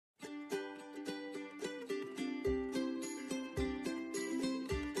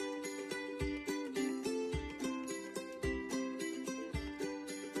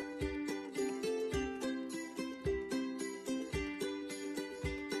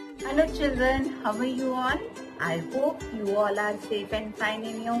Hello children, how are you all? I hope you all are safe and fine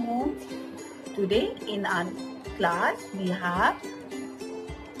in your homes. Today in our class we have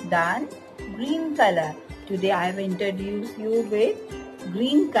done green color. Today I have introduced you with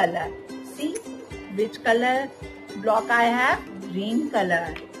green color. See which color block I have? Green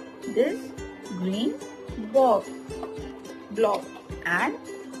color. This green block. And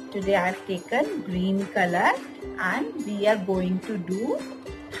today I have taken green color and we are going to do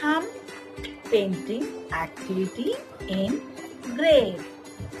thumb painting activity in gray.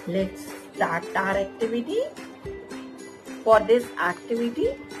 Let's start our activity. For this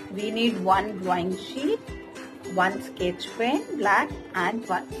activity, we need one drawing sheet, one sketch pen, black, and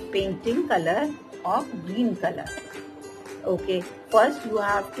one painting color of green color. Okay, first you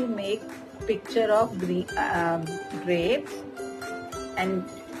have to make picture of green grapes and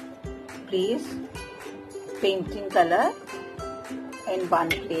place painting color in one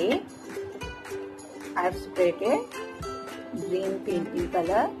plate. I have spreaded green painting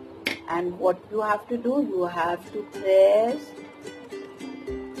color, and what you have to do, you have to press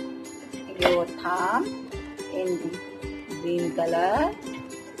your thumb in the green color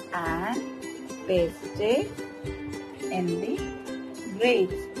and paste it in the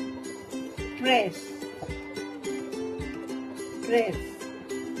grapes. Press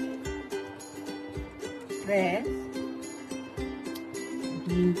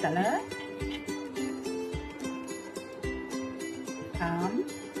green color, thumb,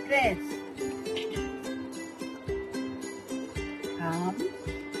 press, thumb,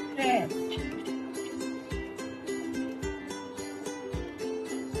 press.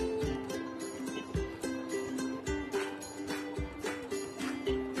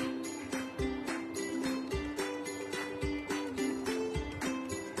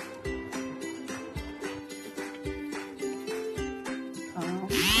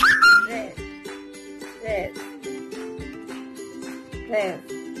 Press.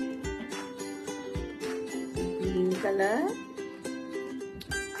 Green color,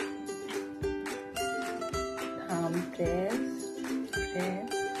 thumb, press.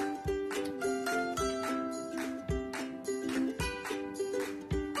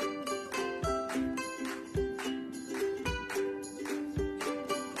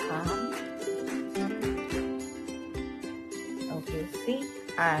 Thumb. Okay, see,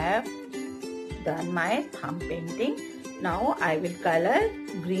 I have done my thumb painting. Now I will color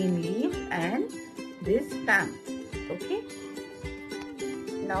green leaf and this stamp. Okay.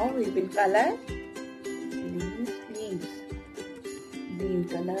 Now we will color these leaves. Green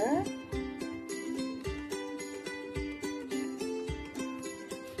color.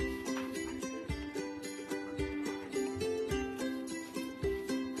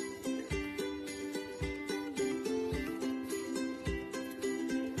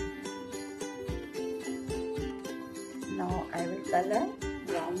 Now I will color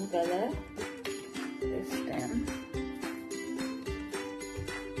brown color this stem.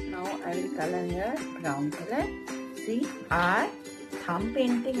 Now I will color here brown color. See, our thumb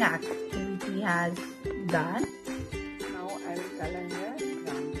painting activity has done. Now I will color here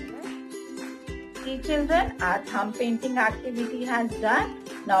brown color. See children, our thumb painting activity has done.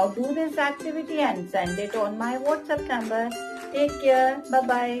 Now do this activity and send it on my WhatsApp number. Take care. Bye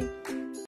bye.